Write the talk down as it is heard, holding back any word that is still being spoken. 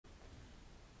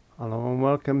Hello and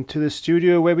welcome to the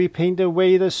studio where we paint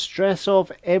away the stress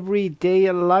of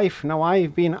everyday life. Now,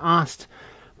 I've been asked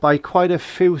by quite a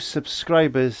few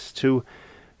subscribers to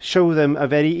show them a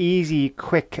very easy,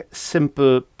 quick,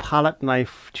 simple palette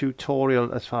knife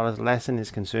tutorial as far as lesson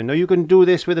is concerned. Now, you can do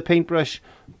this with a paintbrush,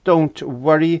 don't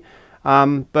worry,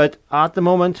 but at the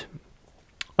moment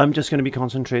I'm just going to be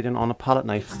concentrating on a palette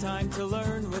knife. It's time to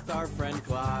learn with our friend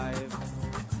Clive.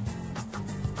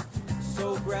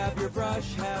 So grab your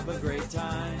brush, have a great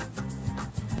time.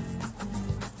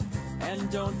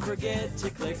 And don't forget to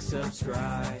click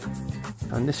subscribe.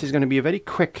 And this is going to be a very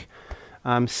quick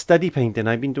study painting.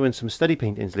 I've been doing some study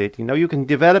paintings lately. Now you can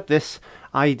develop this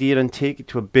idea and take it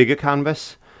to a bigger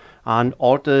canvas and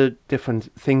alter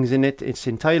different things in it. It's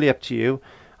entirely up to you.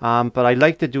 But I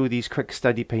like to do these quick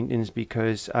study paintings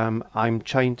because I'm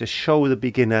trying to show the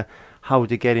beginner how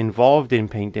to get involved in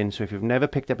painting. So if you've never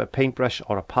picked up a paintbrush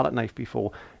or a palette knife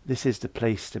before, this is the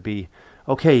place to be.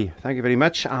 Okay, thank you very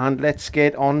much, and let's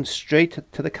get on straight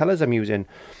to the colours I'm using.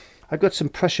 I've got some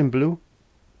Prussian blue,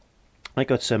 I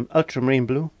got some ultramarine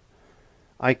blue,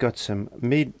 I got some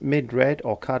mid red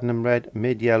or cadmium red,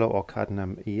 mid yellow or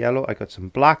cadmium yellow, I got some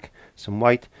black, some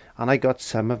white, and I got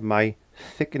some of my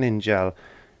thickening gel.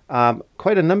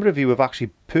 Quite a number of you have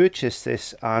actually purchased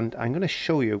this, and I'm going to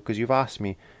show you because you've asked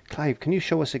me, Clive, can you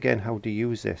show us again how to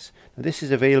use this? Now, this is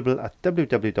available at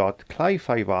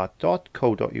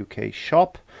www.clive5art.co.uk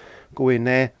shop. Go in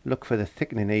there, look for the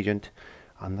thickening agent,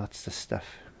 and that's the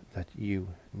stuff that you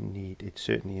need. It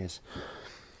certainly is.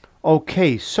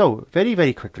 Okay, so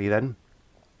very quickly then,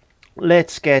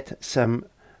 let's get some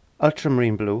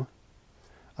ultramarine blue,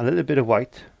 a little bit of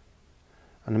white,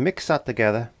 and mix that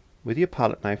together with your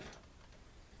palette knife.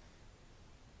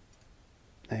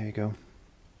 There you go.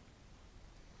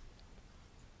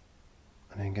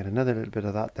 And then get another little bit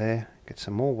of that there, get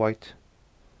some more white,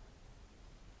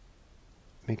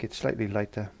 make it slightly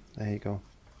lighter. There you go.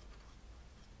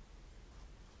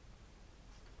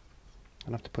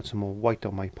 I'll have to put some more white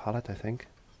on my palette, I think.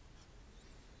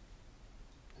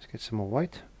 Let's get some more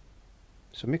white.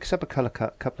 So mix up a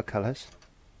couple of colours.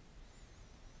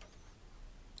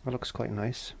 That looks quite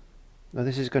nice. Now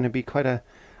this is going to be quite an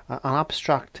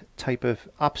abstract type of,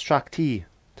 abstracty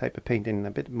type of painting,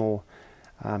 a bit more,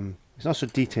 it's not so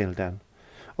detailed then.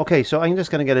 Okay, so I'm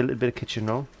just going to get a little bit of kitchen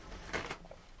roll.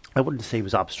 I wouldn't say it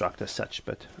was abstract as such,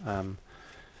 but I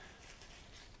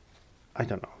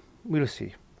don't know. We'll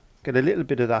see. Get a little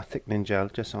bit of that thickening gel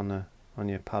just on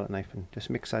your palette knife and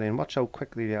just mix that in. Watch how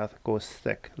quickly the earth goes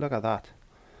thick. Look at that.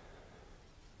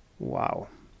 Wow.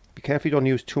 Be careful you don't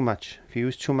use too much. If you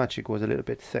use too much, it goes a little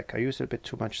bit thick. I used a bit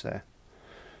too much there.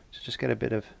 So just get a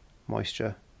bit of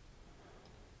moisture.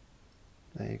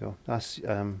 There you go. That's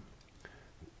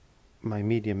my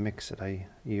medium mix that I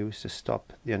use to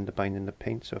stop the underbinding the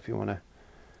paint. So if you want to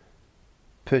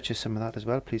purchase some of that as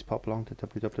well, please pop along to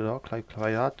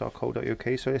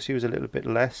www.clive5art.co.uk. So let's use a little bit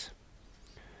less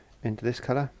into this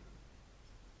colour.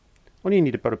 Only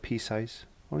need about a pea size.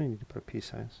 Only need about a pea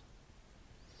size.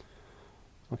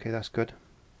 Okay, that's good.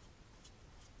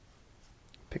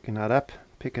 Picking that up,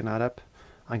 picking that up.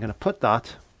 I'm going to put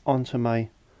that onto my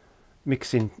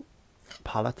mixing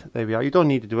palette. There we are. You don't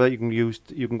need to do it. You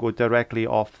can go directly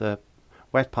off the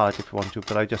wet palette if you want to,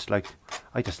 but I just like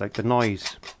the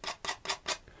noise.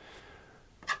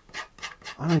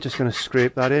 And I'm just going to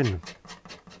scrape that in.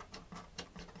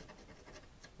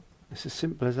 It's as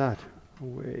simple as that.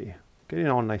 Away. Get it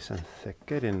all nice and thick.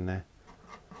 Get in there.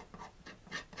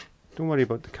 Don't worry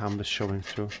about the canvas showing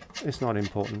through. It's not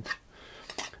important.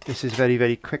 This is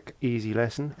very quick, easy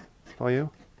lesson for you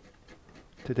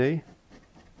today,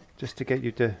 just to get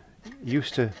you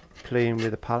used to playing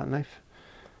with a palette knife.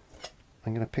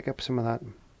 I'm going to pick up some of that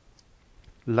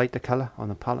lighter colour on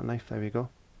the palette knife. There we go.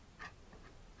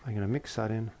 I'm going to mix that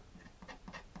in,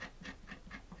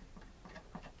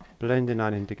 blending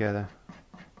that in together,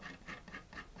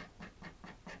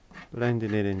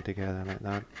 blending it in together like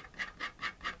that.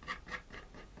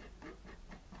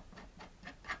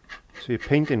 So you're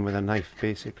painting with a knife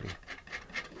basically.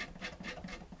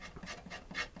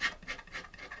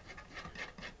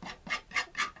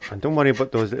 And don't worry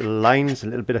about those little lines, a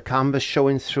little bit of canvas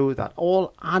showing through. That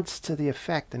all adds to the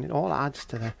effect, and it all adds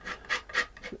to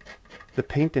the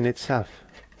painting itself.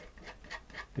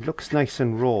 It looks nice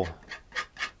and raw,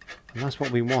 and that's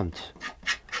what we want.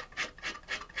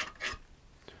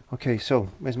 Okay, so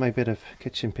where's my bit of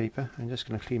kitchen paper? I'm just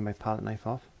going to clean my palette knife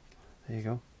off. There you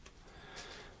go.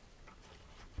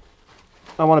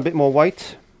 I want a bit more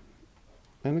white.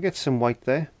 I'm going to get some white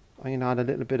there. I'm going to add a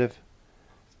little bit of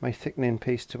my thickening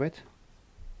paste to it.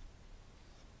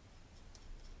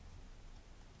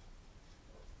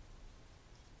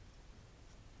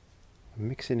 I'm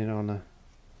mixing it on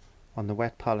the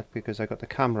wet palette because I got the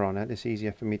camera on it. It's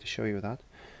easier for me to show you that.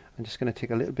 I'm just going to take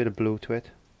a little bit of blue to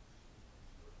it.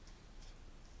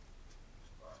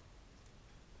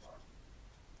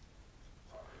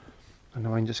 And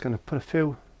now I'm just going to put a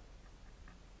few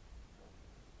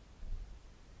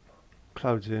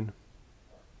clouds in,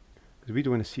 because we're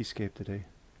doing a seascape today.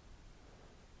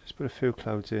 Just put a few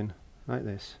clouds in like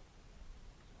this.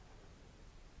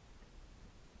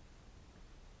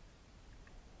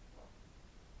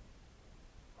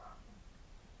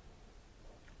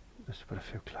 Just put a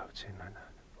few clouds in like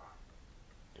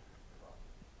that.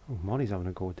 Oh, Molly's having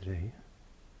a go today.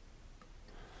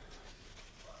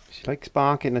 She likes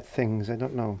barking at things, I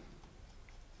don't know.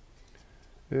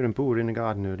 Her and Boo were in the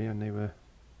garden earlier and they were,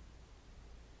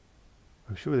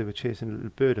 I'm sure they were chasing a little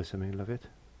bird or something, love it.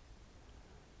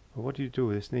 But what do you do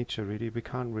with this nature really? We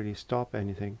can't really stop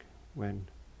anything when,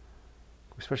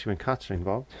 especially when cats are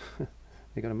involved.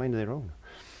 They got a mind of their own.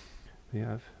 They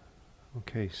have.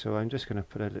 Okay, so I'm just going to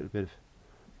put a little bit of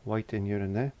white in here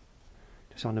and there.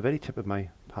 Just on the very tip of my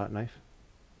palette knife.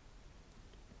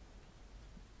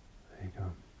 There you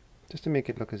go. Just to make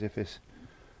it look as if it's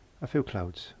a few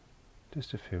clouds.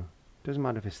 Just a few. Doesn't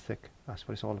matter if it's thick. That's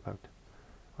what it's all about.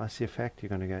 That's the effect you're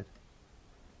going to get.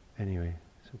 Anyway,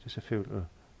 so just a few little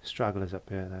stragglers up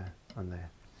here, there, and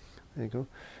there. There you go.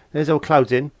 There's our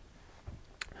clouds in.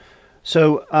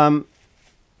 So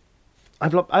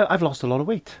I've lost a lot of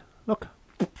weight. Look,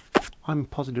 I'm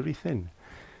positively thin.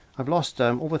 I've lost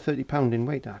over 30 pounds in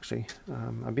weight actually.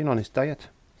 I've been on this diet.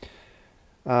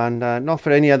 And not for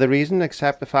any other reason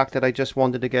except the fact that I just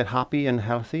wanted to get happy and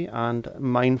healthy and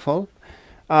mindful.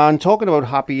 And talking about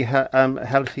happy,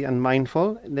 healthy and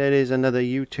mindful, there is another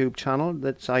YouTube channel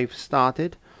that I've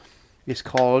started. It's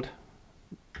called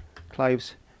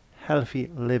Clive's Healthy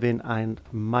Living and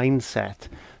Mindset.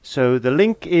 So the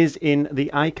link is in the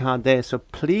iCard there, so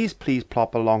please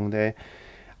plop along there.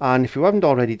 And if you haven't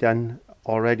already done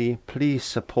please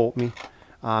support me,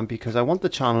 because I want the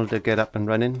channel to get up and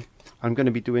running. I'm going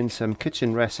to be doing some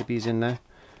kitchen recipes in there,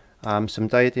 some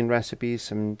dieting recipes,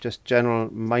 some just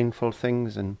general mindful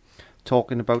things, and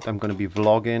talking about, I'm going to be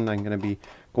vlogging, I'm going to be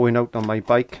going out on my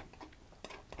bike,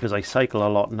 because I cycle a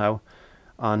lot now,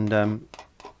 and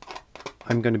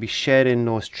I'm going to be sharing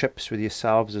those trips with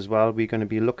yourselves as well. We're going to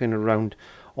be looking around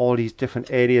all these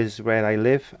different areas where I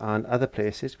live and other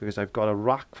places, because I've got a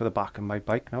rack for the back of my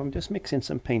bike now. I'm just mixing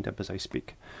some paint up as I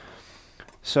speak.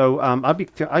 So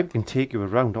I can take you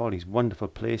around all these wonderful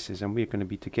places, and we're going to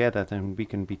be together. Then we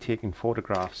can be taking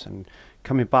photographs and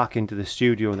coming back into the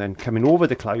studio, and then coming over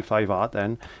to Clive 5 Art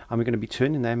then, and we're going to be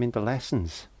turning them into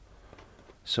lessons.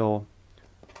 So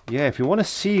yeah, if you want to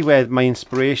see where my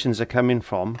inspirations are coming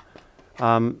from,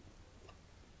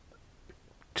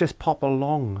 just pop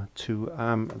along to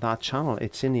that channel.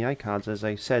 It's in the iCards, as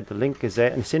I said. The link is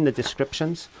there and it's in the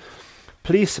descriptions.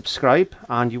 Please subscribe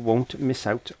and you won't miss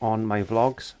out on my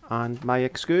vlogs and my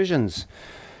excursions.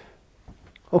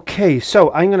 Okay,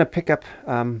 so I'm going to pick up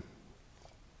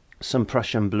some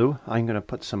Prussian blue. I'm going to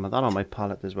put some of that on my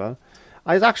palette as well.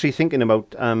 I was actually thinking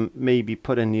about maybe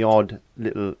putting the odd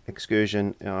little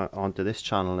excursion onto this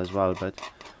channel as well, but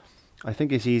I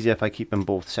think it's easier if I keep them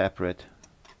both separate.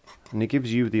 And it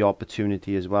gives you the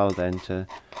opportunity as well then to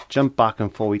jump back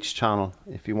and forth each channel.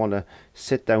 If you want to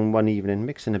sit down one evening,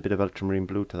 mixing a bit of ultramarine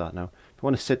blue to that now. If you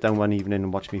want to sit down one evening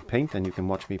and watch me paint, then you can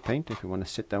watch me paint. If you want to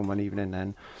sit down one evening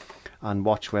then and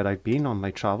watch where I've been on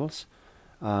my travels,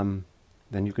 then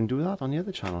you can do that on the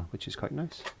other channel, which is quite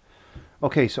nice.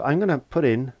 Okay, so I'm going to put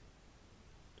in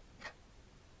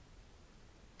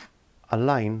a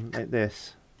line like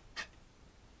this.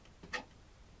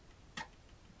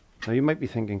 Now you might be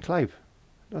thinking, Clive,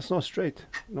 that's not straight.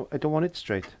 No, I don't want it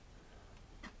straight,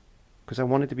 because I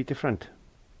want it to be different.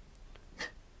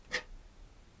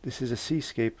 This is a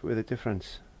seascape with a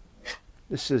difference.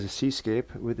 This is a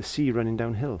seascape with the sea running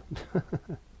downhill.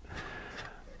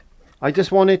 I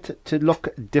just want it to look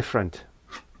different.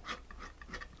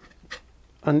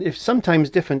 And if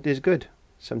sometimes different is good,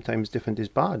 sometimes different is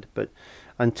bad, but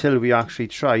until we actually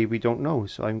try, we don't know.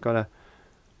 So I'm gonna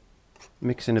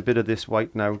mix in a bit of this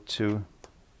white now to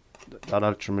that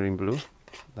ultramarine blue.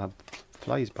 That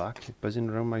fly's back, it's buzzing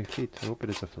around my feet. I hope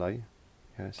it is a fly.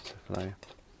 Yes, it's a fly.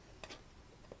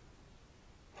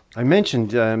 I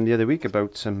mentioned the other week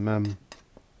about some.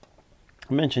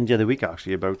 I mentioned the other week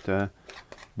actually about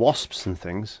wasps and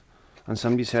things, and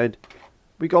somebody said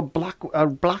we got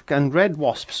black and red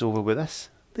wasps over with us.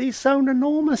 These sound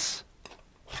enormous.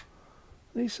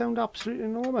 These sound absolutely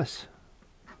enormous.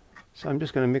 So I'm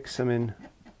just going to mix them in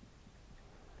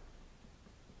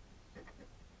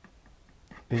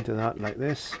into that like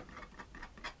this.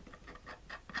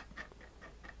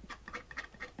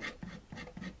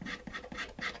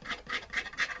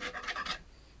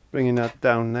 bringing that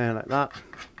down there like that.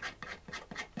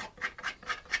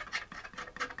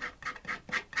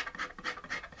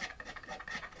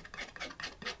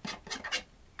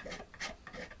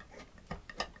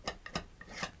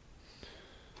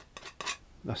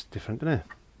 That's different, isn't it?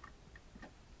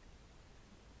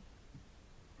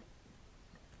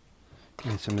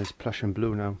 And some of this plush and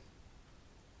blue now.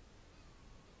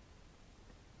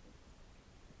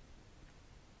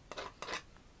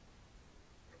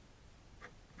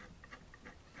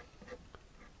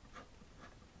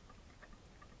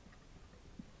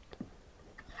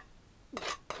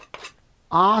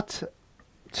 Art,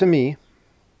 to me,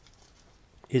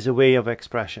 is a way of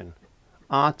expression.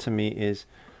 Art, to me, is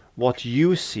what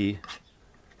you see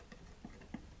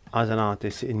as an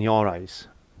artist in your eyes.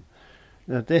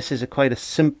 Now, this is quite a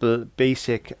simple,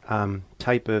 basic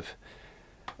type of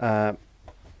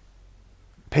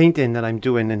painting that I'm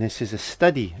doing, and this is a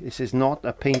study. This is not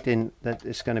a painting that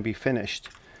is going to be finished.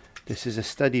 This is a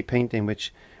study painting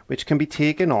which can be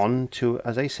taken on to,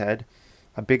 as I said,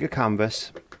 a bigger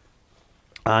canvas,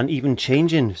 and even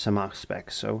changing some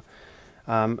aspects. So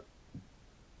I'm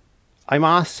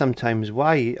asked sometimes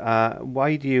why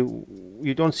do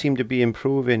you don't seem to be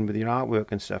improving with your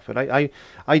artwork and stuff, but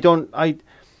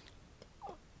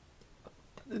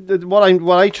what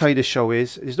I try to show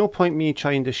is there's no point me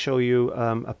trying to show you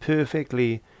a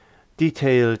perfectly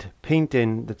detailed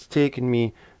painting that's taken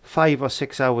me 5 or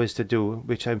 6 hours to do,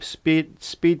 which I've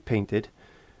speed painted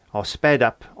or sped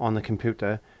up on the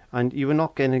computer, and you're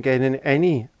not going to get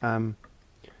any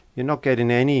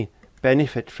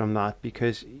benefit from that,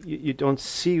 because you don't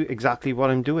see exactly what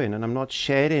I'm doing, and I'm not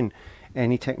sharing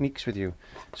any techniques with you.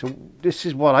 So this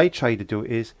is what I try to do,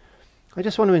 is I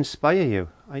just want to inspire you.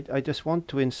 I just want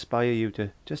to inspire you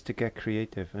to get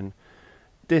creative, and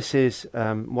this is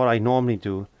what I normally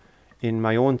do in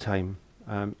my own time.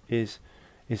 Is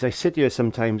I sit here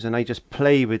sometimes and I just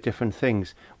play with different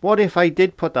things. What if I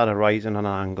did put that horizon on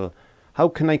an angle? How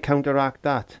can I counteract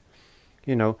that?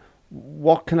 You know,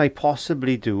 what can I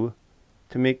possibly do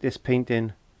to make this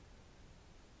painting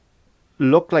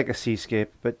look like a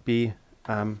seascape, but be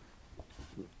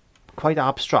quite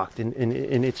abstract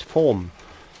in its form?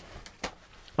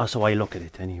 That's how I look at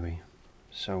it anyway.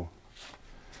 So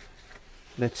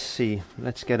let's see,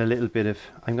 let's get a little bit of,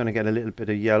 I'm going to get a little bit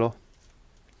of yellow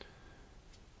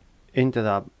into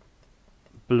that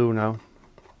blue now.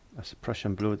 That's a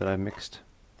Prussian blue that I mixed.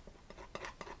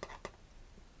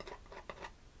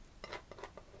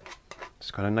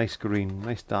 It's got a nice green,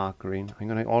 nice dark green. I'm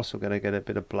going to also get a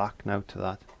bit of black now to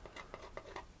that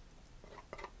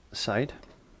side.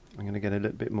 I'm going to get a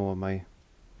little bit more of my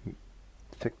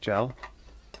thick gel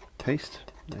paste.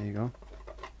 There you go.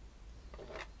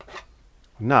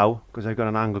 Now, because I've got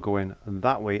an angle going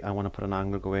that way, I want to put an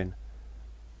angle going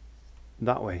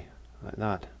that way, like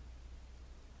that.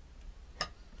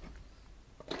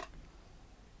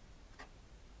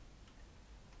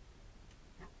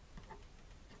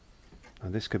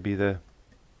 And this could be the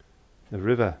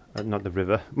river, not the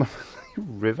river,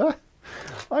 river?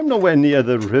 I'm nowhere near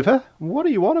the river. What are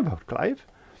you on about, Clive?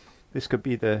 This could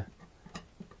be the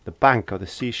bank or the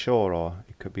seashore, or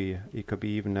it could be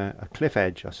even a cliff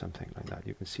edge or something like that.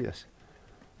 You can see this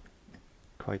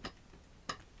quite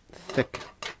thick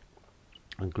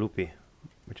and gloopy,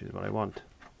 which is what I want.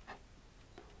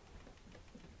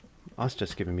 That's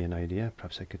just giving me an idea.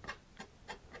 Perhaps I could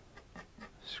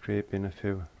scrape in a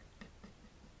few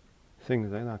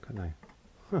things like that, couldn't I?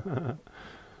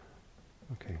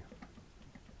 Okay.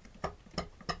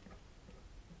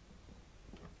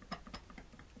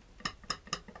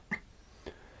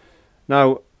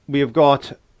 Now we have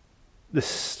got the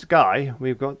sky,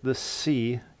 we've got the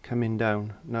sea coming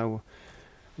down. Now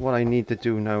what I need to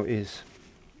do now is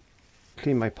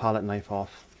clean my palette knife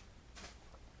off,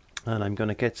 and I'm going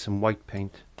to get some white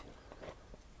paint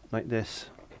like this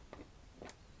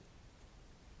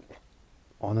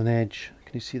on an edge.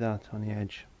 Can you see that on the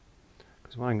edge?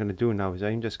 Because what I'm going to do now is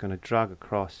I'm just going to drag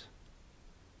across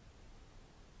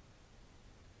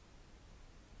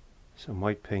some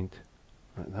white paint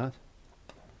like that.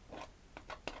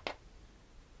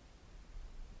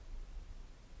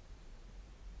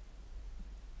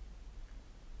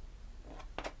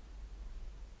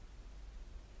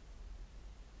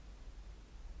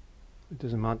 It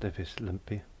doesn't matter if it's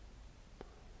lumpy.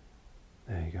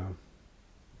 There you go.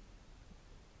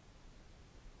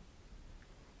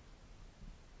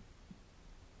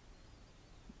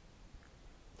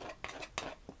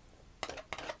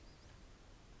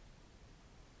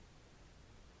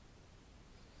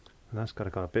 And that's got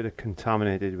a bit of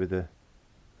contaminated with the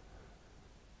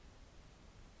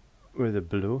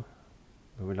blue,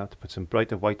 We'll have to put some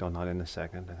brighter white on that in a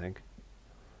second, I think.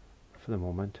 For the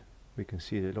moment, we can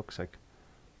see that it looks like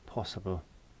possible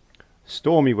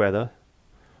stormy weather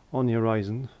on the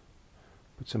horizon.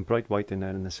 Put some bright white in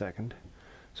there in a second.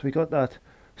 So we got that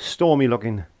stormy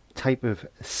looking type of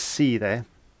sea there.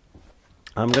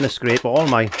 I'm going to scrape all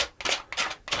my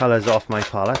colours off my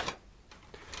palette.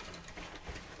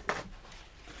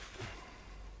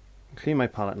 Clean my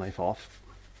palette knife off.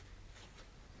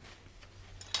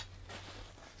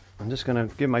 I'm just going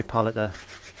to give my palette a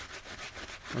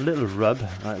little rub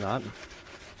like that.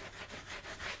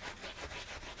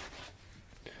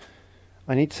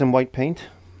 I need some white paint,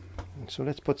 so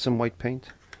let's put some white paint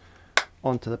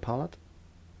onto the palette.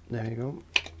 There you go.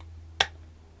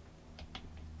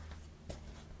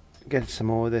 Get some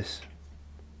more of this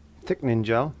thickening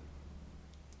gel.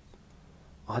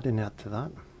 Adding that to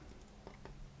that.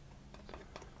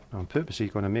 I'm purposely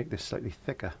going to make this slightly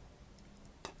thicker.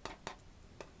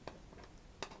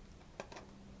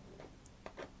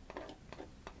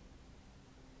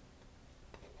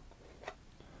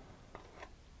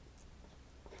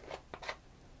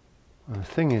 And the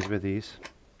thing is with these,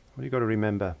 what you've got to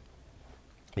remember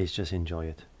is just enjoy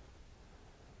it.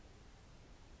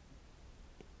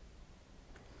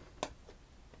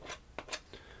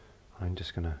 I'm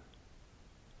just going to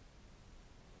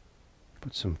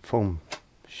put some foam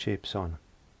shapes on.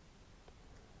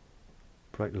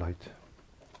 Bright light.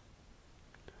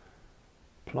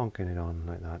 Plonking it on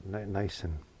like that, nice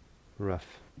and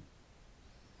rough.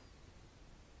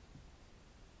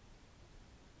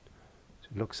 So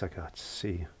it looks like that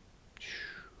sea.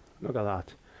 Look at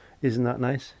that. Isn't that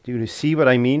nice? Do you see what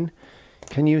I mean?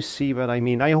 Can you see what I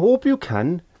mean? I hope you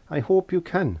can. I hope you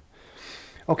can.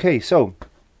 Okay, so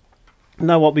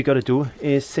now what we got to do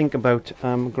is think about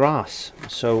grass.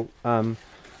 So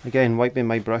again, wiping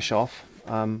my brush off,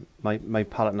 my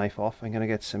palette knife off. I'm going to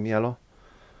get some yellow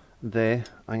there.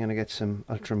 I'm going to get some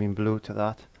ultramarine blue to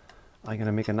that. I'm going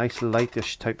to make a nice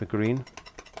lightish type of green.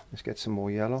 Let's get some more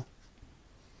yellow.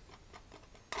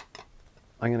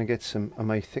 I'm going to get some of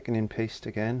my thickening paste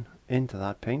again into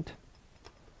that paint.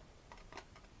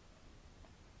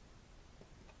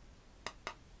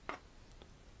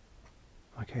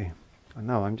 Okay, and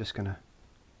now I'm just going to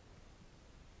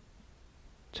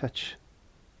touch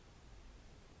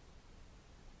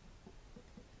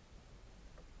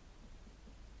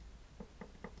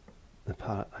the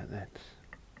palette like that.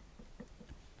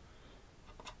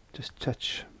 Just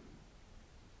touch.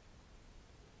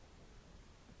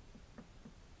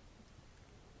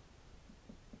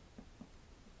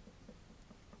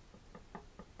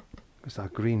 Because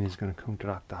that green is going to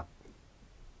counteract that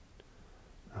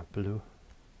blue.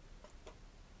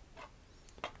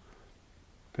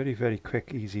 Very, very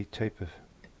quick, easy type of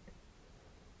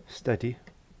study,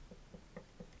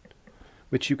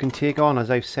 which you can take on,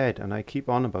 as I've said, and I keep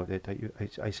on about it.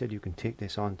 I said you can take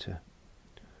this on to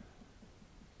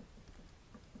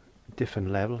different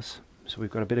levels. So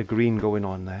we've got a bit of green going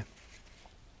on there.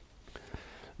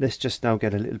 Let's just now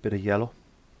get a little bit of yellow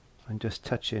and just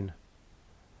touch in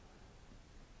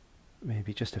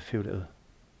maybe just a few little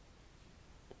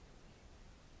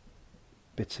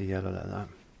bits of yellow like that.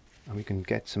 And we can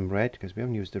get some red, because we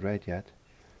haven't used the red yet.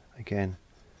 Again,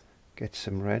 get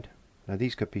some red. Now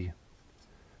these could be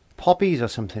poppies or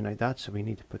something like that, so we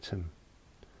need to put some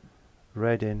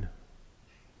red in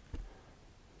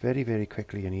very, very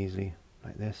quickly and easily,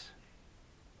 like this.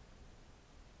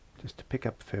 Just to pick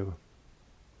up a few,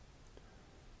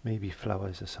 maybe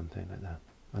flowers or something like that.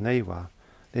 And there you are.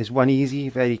 There's one easy,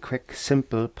 very quick,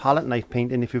 simple palette knife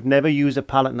painting. If you've never used a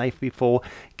palette knife before,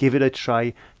 give it a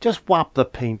try. Just whap the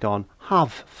paint on.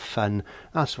 Have fun.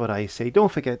 That's what I say. Don't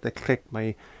forget to click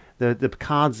the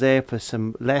cards there for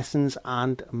some lessons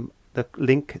and the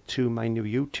link to my new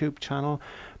YouTube channel.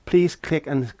 Please click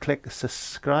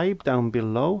subscribe down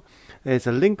below. There's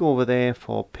a link over there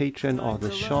for Patreon or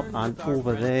the shop, and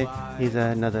over there is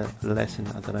another lesson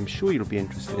that I'm sure you'll be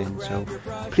interested in. So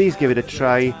please give it a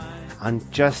try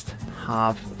and just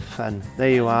have fun.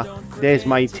 There you are. There's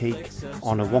my take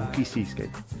on a wonky seascape.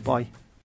 Bye.